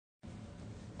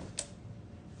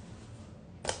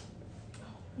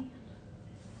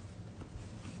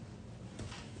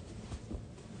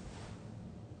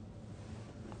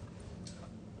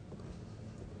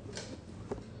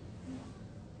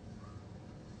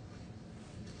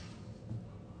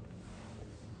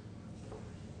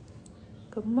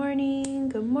Good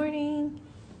morning,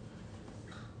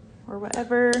 or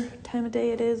whatever time of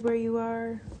day it is where you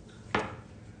are.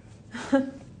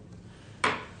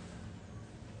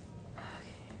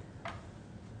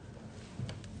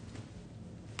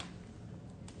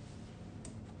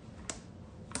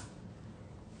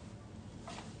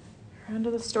 Ran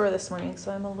to the store this morning,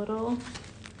 so I'm a little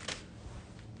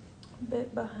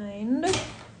bit behind.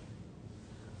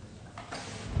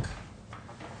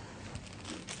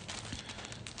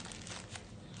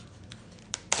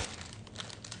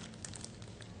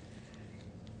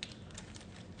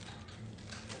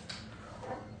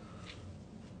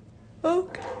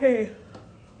 Okay.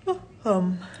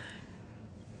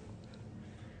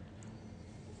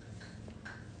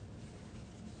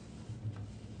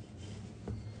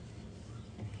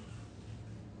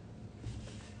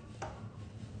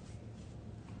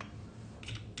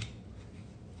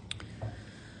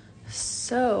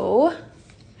 So,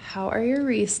 how are your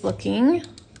wreaths looking?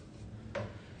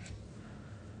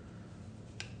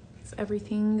 Is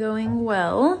everything going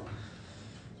well?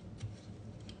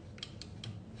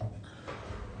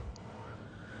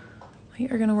 We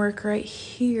are going to work right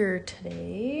here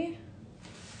today.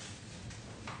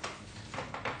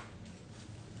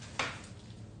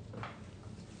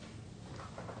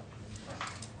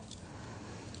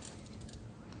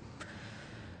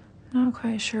 Not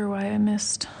quite sure why I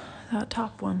missed that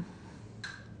top one.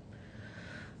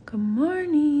 Good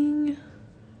morning.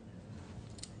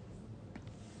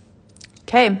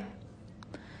 Okay,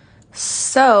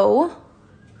 so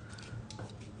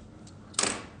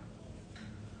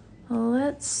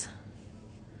let's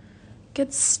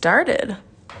get started.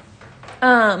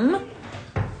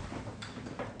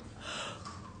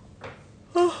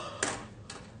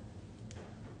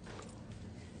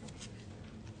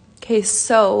 Okay,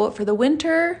 so for the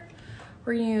winter,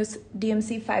 we're gonna use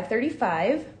DMC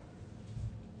 535.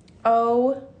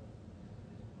 Oh,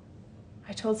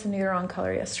 I told Cindy the wrong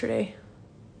color yesterday.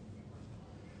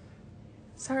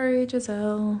 Sorry,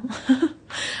 Giselle. I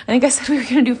think I said we were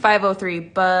gonna do 503,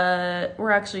 but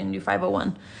we're actually gonna do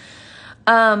 501.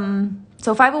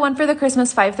 So 501 for the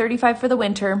Christmas, 535 for the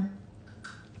winter.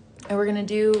 And we're gonna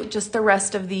do just the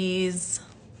rest of these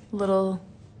little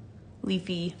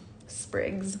leafy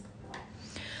sprigs.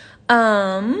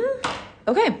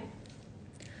 Okay.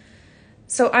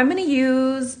 So I'm gonna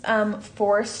use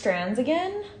 4 strands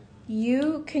again.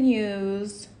 You can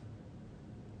use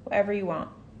whatever you want.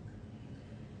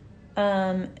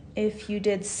 If you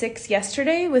did 6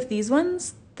 yesterday with these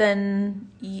ones, then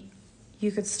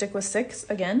you could stick with 6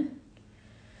 again.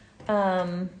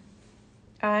 I'm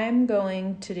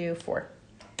going to do 4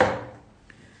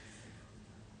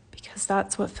 because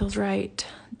that's what feels right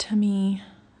to me.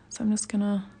 So I'm just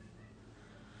gonna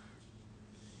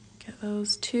get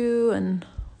those 2 and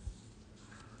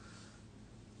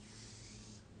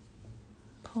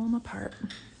pull them apart,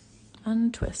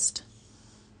 untwist.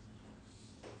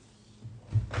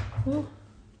 Ooh.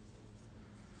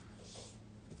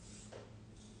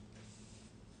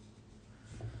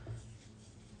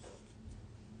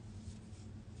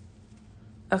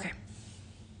 Okay.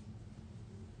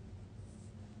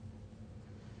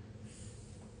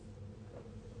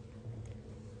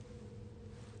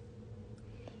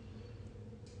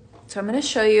 So I'm going to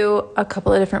show you a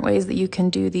couple of different ways that you can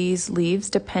do these leaves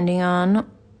depending on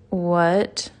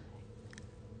what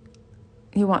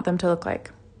you want them to look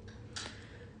like.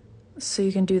 So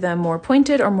you can do them more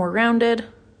pointed or more rounded.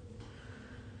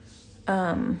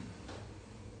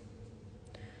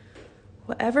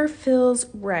 Whatever feels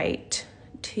right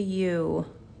to you.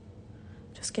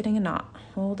 Just getting a knot.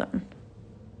 Hold on.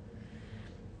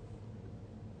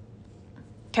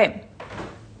 Okay.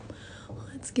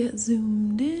 Let's get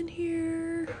zoomed in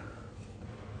here.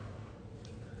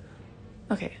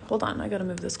 Okay, hold on. I gotta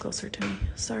move this closer to me.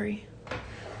 Sorry.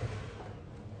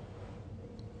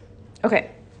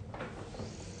 Okay.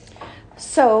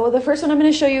 So the first one I'm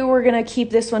going to show you, we're going to keep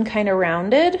this one kind of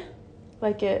rounded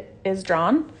like it is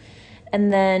drawn.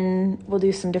 And then we'll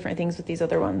do some different things with these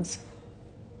other ones.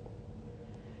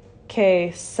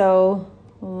 Okay, so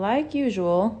like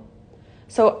usual.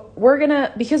 So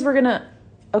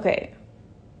okay.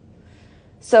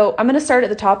 So I'm going to start at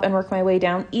the top and work my way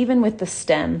down, even with the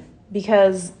stem,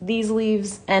 because these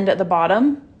leaves end at the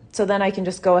bottom. So then I can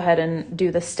just go ahead and do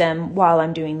the stem while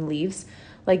I'm doing leaves.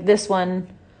 Like this one,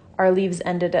 our leaves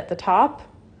ended at the top.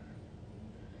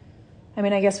 I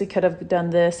mean, I guess we could have done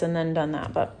this and then done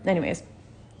that, but anyways.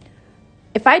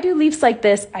 If I do leaves like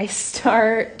this, I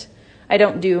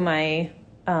don't do my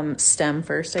stem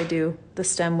first. I do the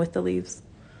stem with the leaves.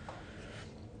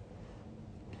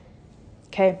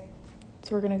 Okay,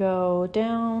 so we're gonna go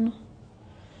down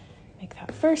Make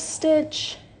that first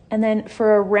stitch. And then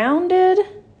for a rounded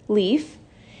leaf,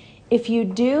 if you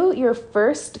do your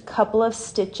first couple of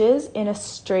stitches in a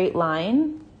straight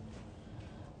line,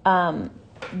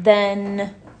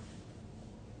 then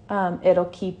it'll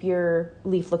keep your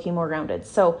leaf looking more rounded.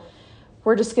 So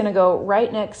we're just gonna go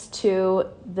right next to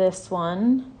this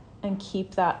one and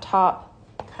keep that top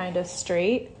kind of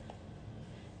straight.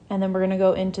 And then we're gonna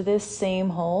go into this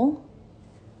same hole.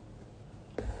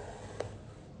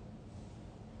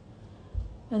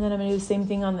 And then I'm gonna do the same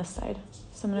thing on this side.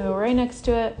 So I'm gonna go right next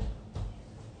to it.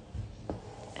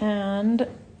 And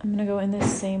I'm gonna go in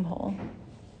this same hole.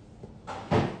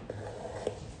 I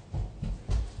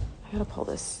gotta pull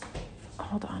this,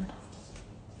 hold on.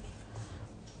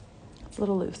 It's a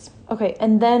little loose. Okay,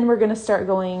 and then we're gonna start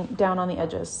going down on the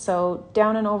edges. So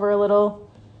down and over a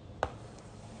little.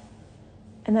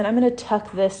 And then I'm gonna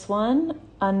tuck this one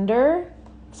under.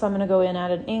 So I'm gonna go in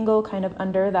at an angle kind of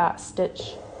under that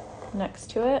stitch next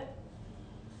to it.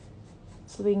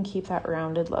 So we can keep that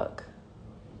rounded look.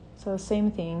 So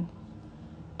same thing,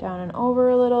 down and over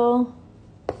a little,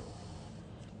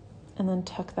 and then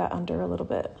tuck that under a little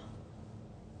bit.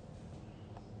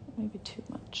 Maybe too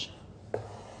much.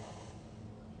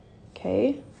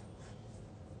 Okay.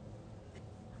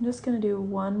 I'm just gonna do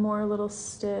one more little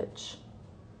stitch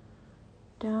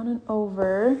down and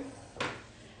over.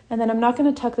 And then I'm not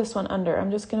gonna tuck this one under. I'm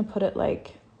just gonna put it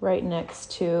like right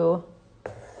next to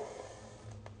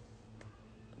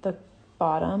the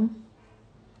bottom.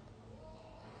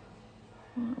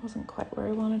 Well, it wasn't quite where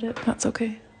I wanted it. That's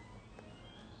okay.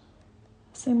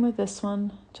 Same with this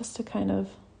one, just to kind of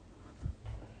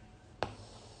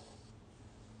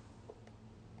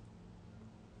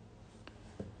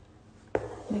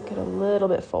make it a little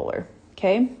bit fuller,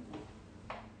 okay?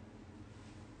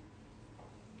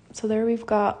 So there we've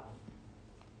got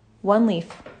one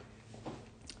leaf.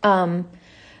 So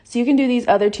you can do these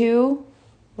other two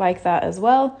like that as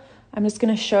well. I'm just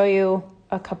gonna show you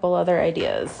a couple other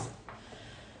ideas.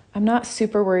 I'm not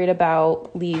super worried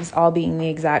about leaves all being the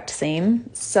exact same,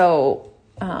 so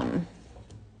I'm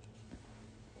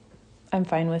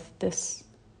fine with this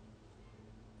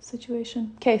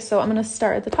situation. Okay, so I'm gonna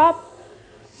start at the top,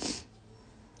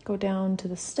 go down to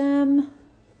the stem,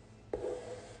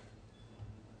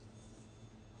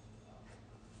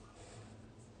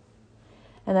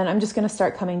 and then I'm just gonna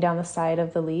start coming down the side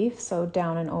of the leaf, so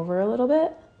down and over a little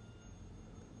bit.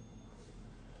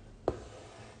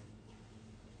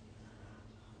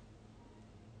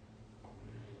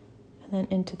 And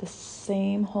then into the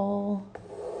same hole.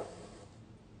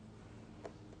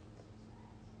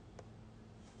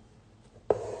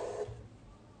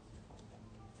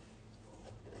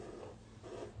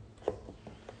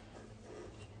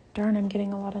 Darn, I'm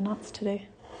getting a lot of knots today.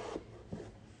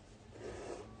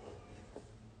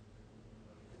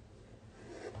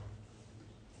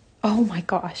 Oh my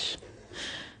gosh.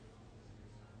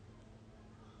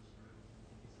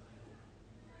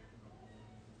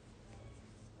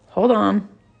 Hold on.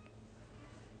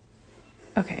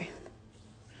 Okay.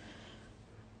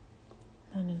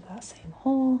 And into that same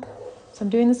hole. So I'm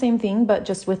doing the same thing, but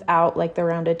just without like the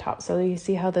rounded top. So you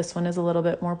see how this one is a little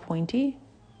bit more pointy?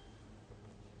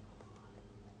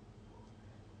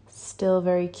 Still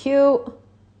very cute,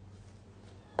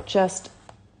 just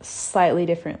slightly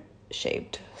different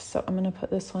shaped. So I'm gonna put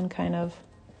this one kind of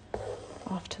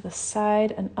off to the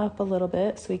side and up a little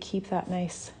bit so we keep that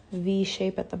nice V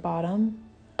shape at the bottom.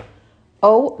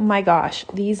 Oh my gosh,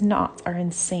 these knots are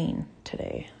insane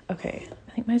today. Okay,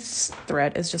 I think my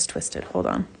thread is just twisted. Hold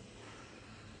on.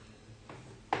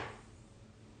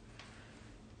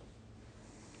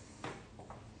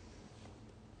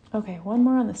 Okay, one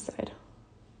more on this side.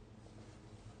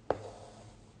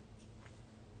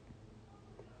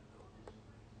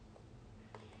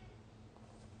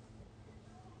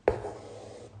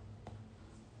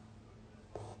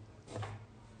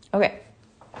 Okay,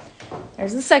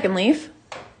 there's the second leaf.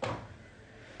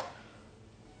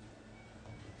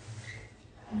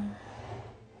 I'm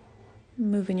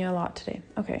moving you a lot today.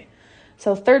 Okay,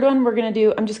 so third one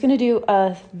I'm just gonna do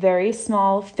a very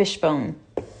small fishbone.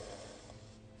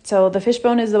 So the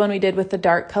fishbone is the one we did with the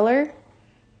dark color,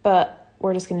 but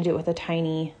we're just gonna do it with a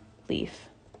tiny leaf.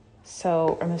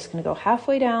 So I'm just gonna go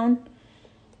halfway down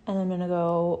and I'm gonna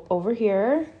go over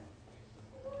here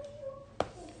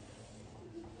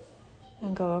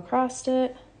and go across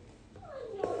it.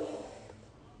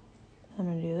 I'm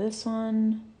gonna do this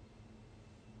one.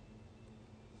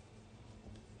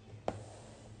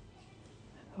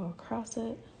 Go across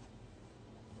it.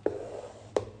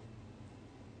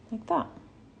 Like that.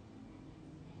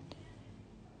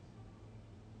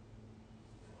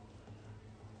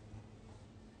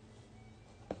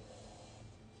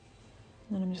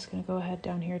 I'm just going to go ahead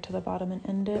down here to the bottom and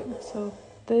end it. So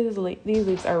these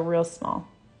leaves are real small.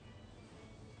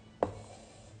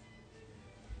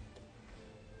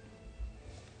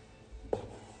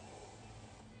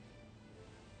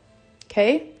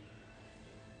 Okay.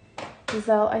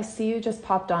 Giselle, I see you just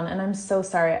popped on, and I'm so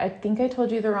sorry. I think I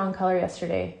told you the wrong color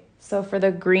yesterday. So for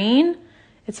the green,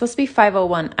 it's supposed to be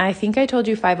 501. I think I told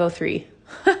you 503.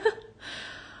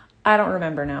 I don't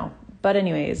remember now. But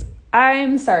anyways,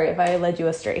 I'm sorry if I led you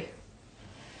astray.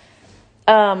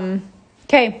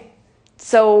 Okay.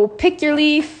 So pick your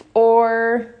leaf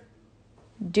or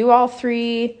do all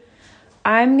three.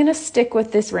 I'm going to stick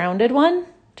with this rounded one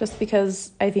just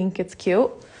because I think it's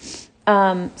cute.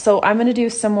 So I'm going to do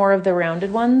some more of the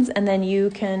rounded ones, and then you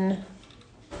can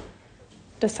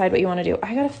decide what you want to do.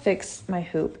 I got to fix my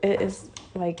hoop. It is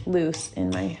like loose in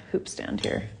my hoop stand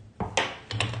here.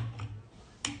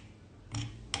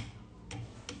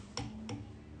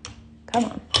 Come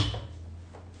on.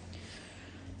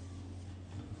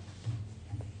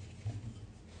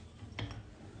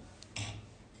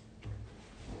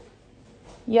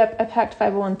 Yep, I packed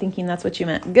 501 thinking that's what you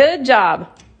meant. Good job.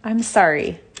 I'm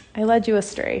sorry. I led you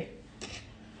astray.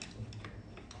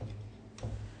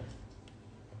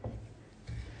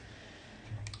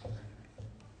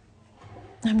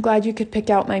 I'm glad you could pick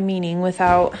out my meaning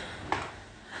without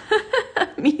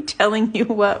me telling you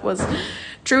what was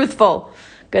truthful.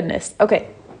 Goodness. Okay.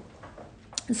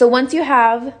 So once you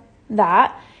have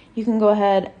that, you can go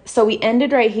ahead. So we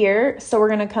ended right here. So we're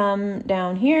going to come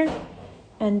down here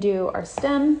and do our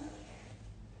stem.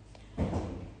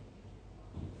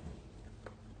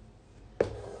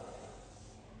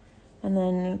 And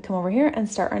then come over here and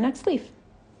start our next leaf.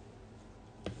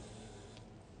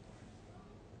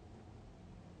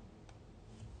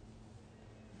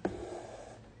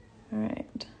 All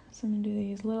right, so I'm gonna do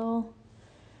these little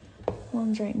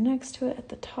ones right next to it at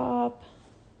the top.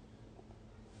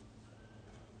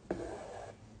 I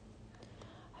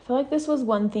feel like this was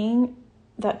one thing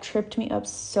that tripped me up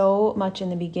so much in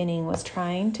the beginning, was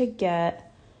trying to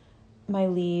get my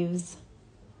leaves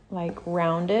like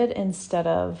rounded instead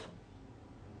of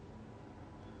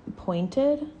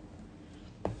pointed.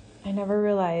 I never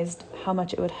realized how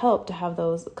much it would help to have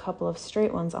those couple of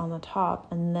straight ones on the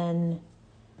top and then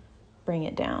bring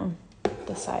it down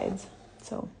the sides.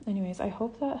 So anyways, I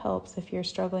hope that helps if you're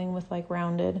struggling with like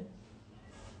rounded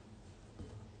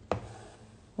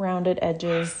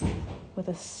edges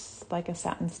with like a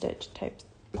satin stitch type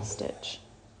stitch.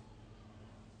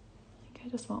 I think I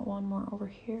just want one more over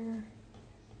here.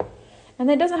 And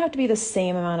it doesn't have to be the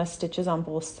same amount of stitches on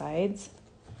both sides.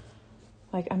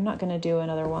 Like I'm not going to do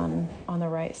another one on the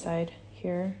right side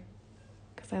here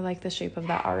because I like the shape of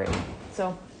that already.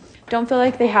 So don't feel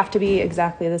like they have to be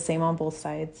exactly the same on both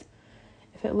sides.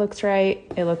 If it looks right,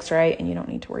 it looks right, and you don't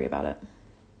need to worry about it.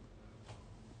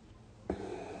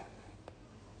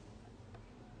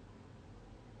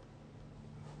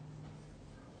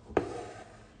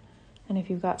 And if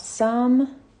you've got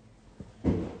some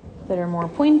that are more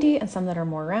pointy and some that are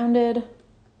more rounded,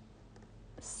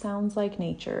 sounds like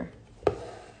nature.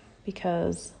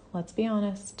 Because let's be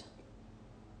honest,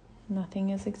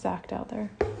 nothing is exact out there.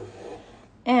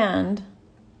 And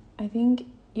I think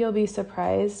you'll be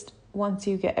surprised once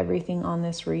you get everything on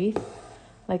this wreath.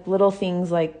 Like little things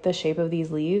like the shape of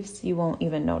these leaves, you won't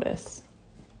even notice.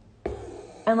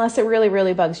 Unless it really,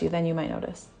 really bugs you, then you might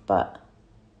notice. But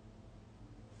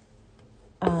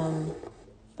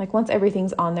like once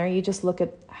everything's on there, you just look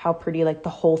at how pretty like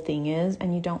the whole thing is,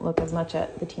 and you don't look as much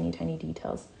at the teeny tiny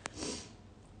details.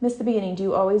 Missed the beginning. Do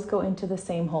you always go into the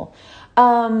same hole?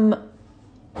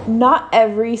 Not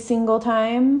every single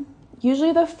time.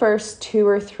 Usually the first 2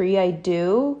 or 3 I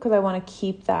do because I want to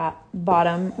keep that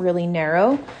bottom really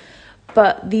narrow.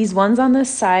 But these ones on the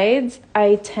sides,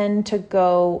 I tend to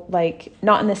go like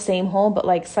not in the same hole, but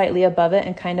like slightly above it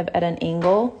and kind of at an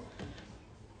angle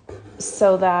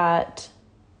so that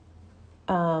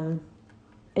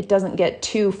it doesn't get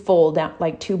too full down,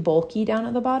 like too bulky down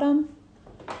at the bottom.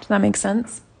 Does that make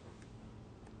sense?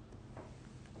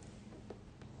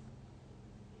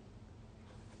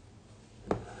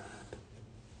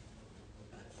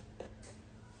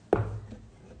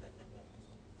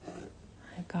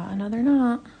 Got another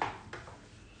knot.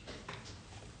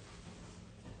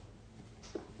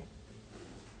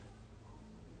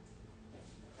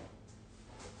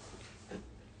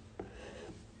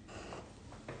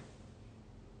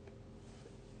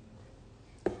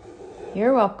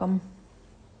 You're welcome.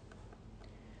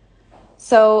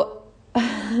 So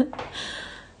I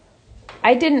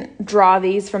didn't draw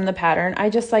these from the pattern. I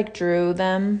just like drew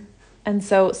them. And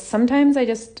so sometimes I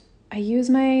use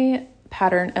my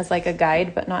pattern as like a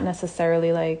guide, but not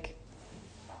necessarily like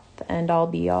the end all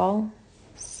be all.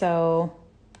 So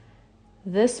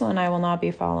this one I will not be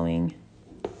following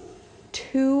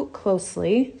too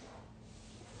closely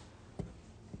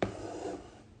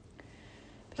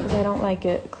because I don't like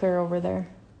it clear over there.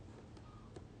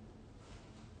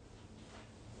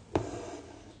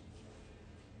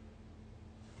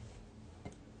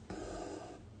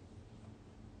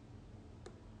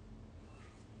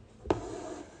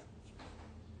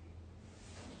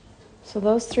 So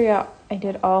those three, I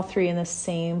did all three in the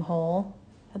same hole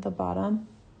at the bottom,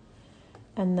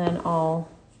 and then I'll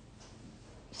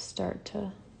start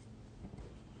to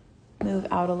move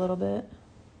out a little bit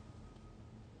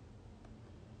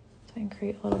so I can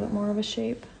create a little bit more of a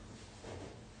shape.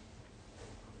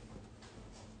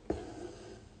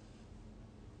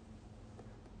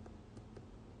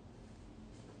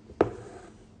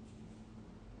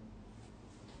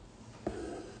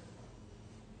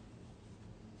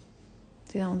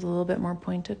 See, that one's a little bit more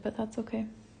pointed, but that's okay.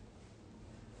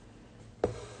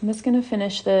 I'm just gonna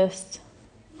finish this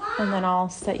and then I'll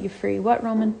set you free. What,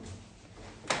 Roman?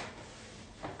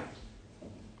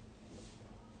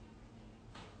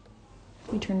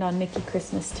 We turned on Mickey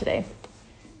Christmas today.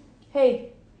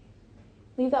 Hey,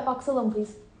 leave that box alone,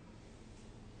 please.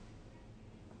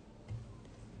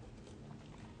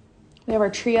 We have our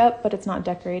tree up, but it's not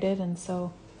decorated, and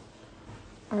so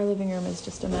our living room is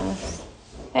just a mess.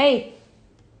 Hey,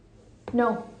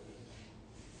 no.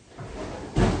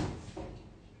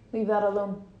 Leave that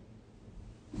alone.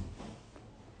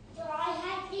 So I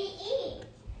have to eat.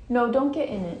 No, don't get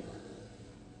in it.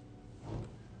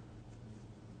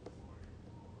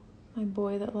 My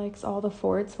boy that likes all the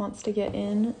forts wants to get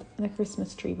in the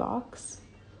Christmas tree box.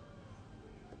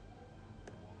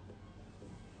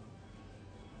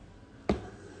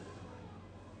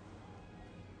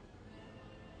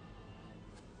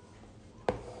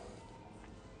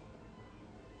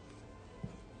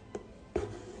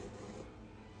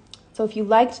 So if you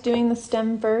liked doing the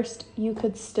stem first, you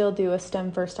could still do a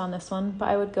stem first on this one, but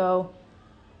I would go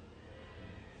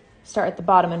start at the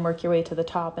bottom and work your way to the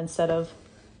top instead of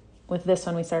with this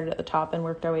one we started at the top and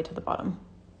worked our way to the bottom.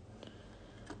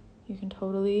 You can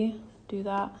totally do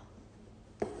that.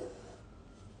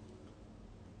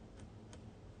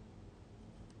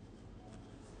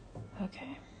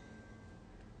 Okay.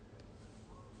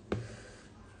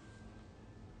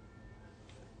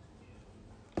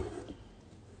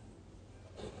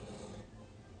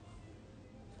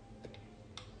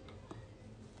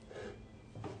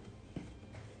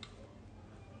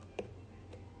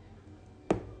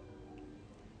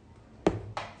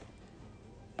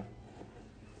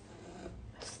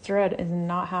 Thread is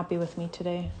not happy with me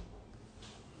today.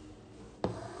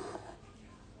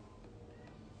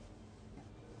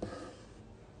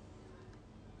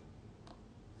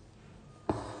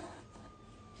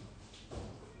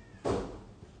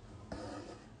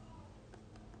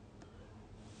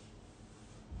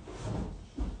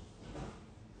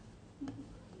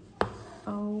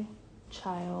 Oh,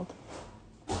 child.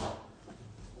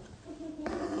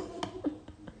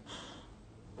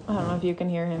 I don't know if you can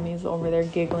hear him. He's over there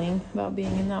giggling about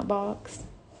being in that box.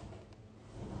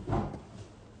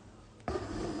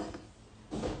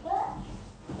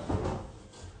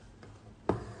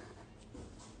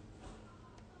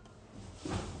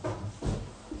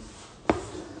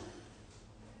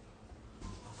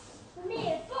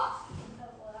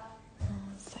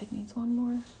 Side needs one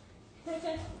more.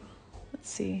 Let's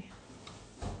see.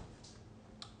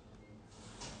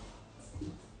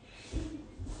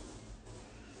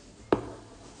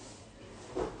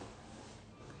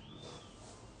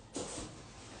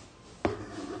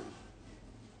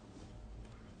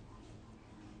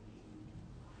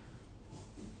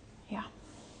 Yeah.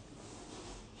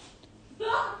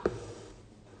 Mom,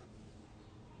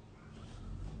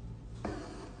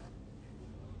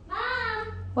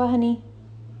 What, honey?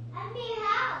 I need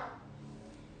help.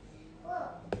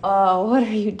 Look. Oh, what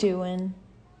are you doing?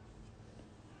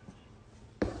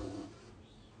 Oh,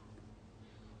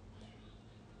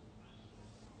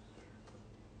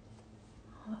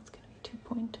 that's gonna be too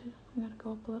pointed. We gotta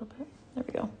go up a little bit. There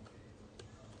we go.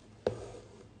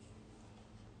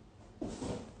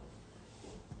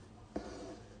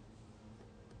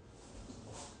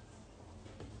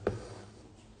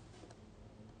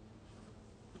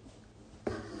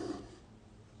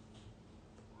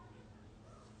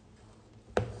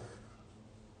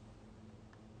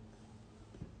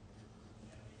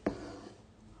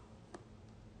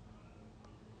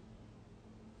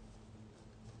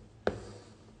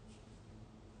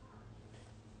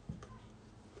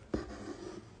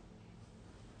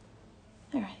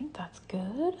 There, I think that's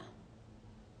good.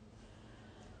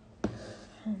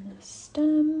 And the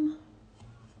stem.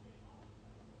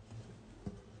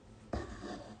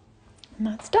 And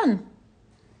that's done.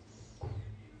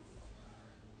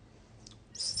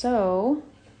 So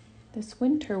this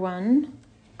winter one,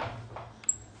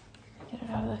 get it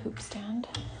out of the hoop stand.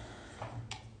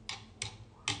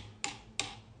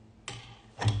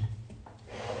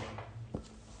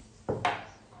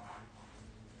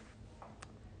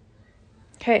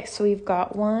 Okay, so we've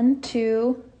got 1,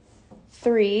 2,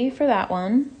 3 for that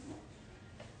one.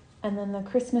 And then the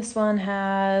Christmas one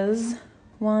has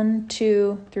 1,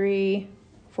 2, 3,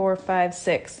 4, 5,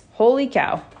 6. Holy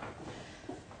cow.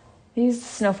 These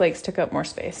snowflakes took up more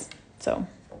space. So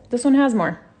this one has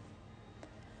more.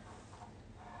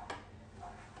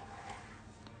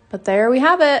 But there we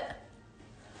have it.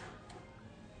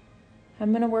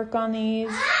 I'm gonna work on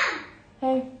these.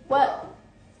 Hey, what?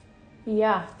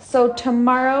 Yeah, so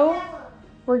tomorrow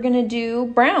we're gonna do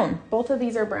brown. Both of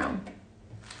these are brown.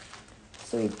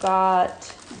 So we've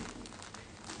got,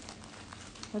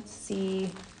 let's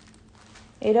see,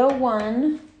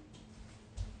 801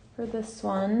 for this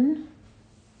one.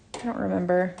 I don't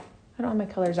remember. I don't have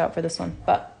my colors out for this one.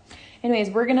 But anyways,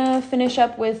 we're gonna finish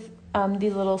up with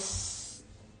these little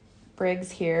sprigs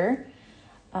here.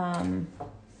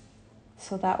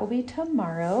 So that will be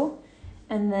tomorrow.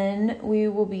 And then we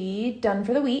will be done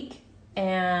for the week.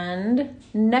 And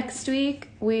next week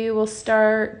we will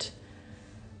start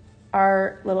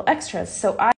our little extras.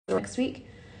 So next week,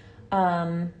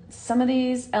 some of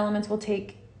these elements will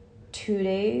take 2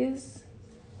 days.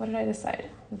 What did I decide?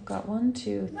 We've got 1,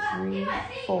 2, 3,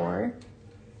 4,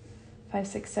 5,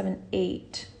 6, 7,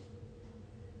 8.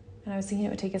 And I was thinking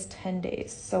it would take us 10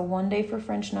 days. So 1 day for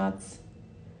French knots.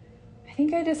 I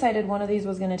think I decided one of these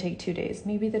was going to take 2 days.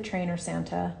 Maybe the train or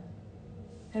Santa.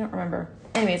 I don't remember.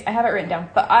 Anyways, I have it written down.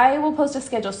 But I will post a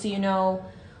schedule so you know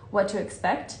what to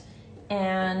expect.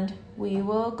 And we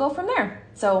will go from there.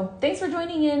 So thanks for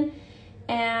joining in.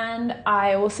 And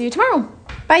I will see you tomorrow.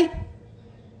 Bye.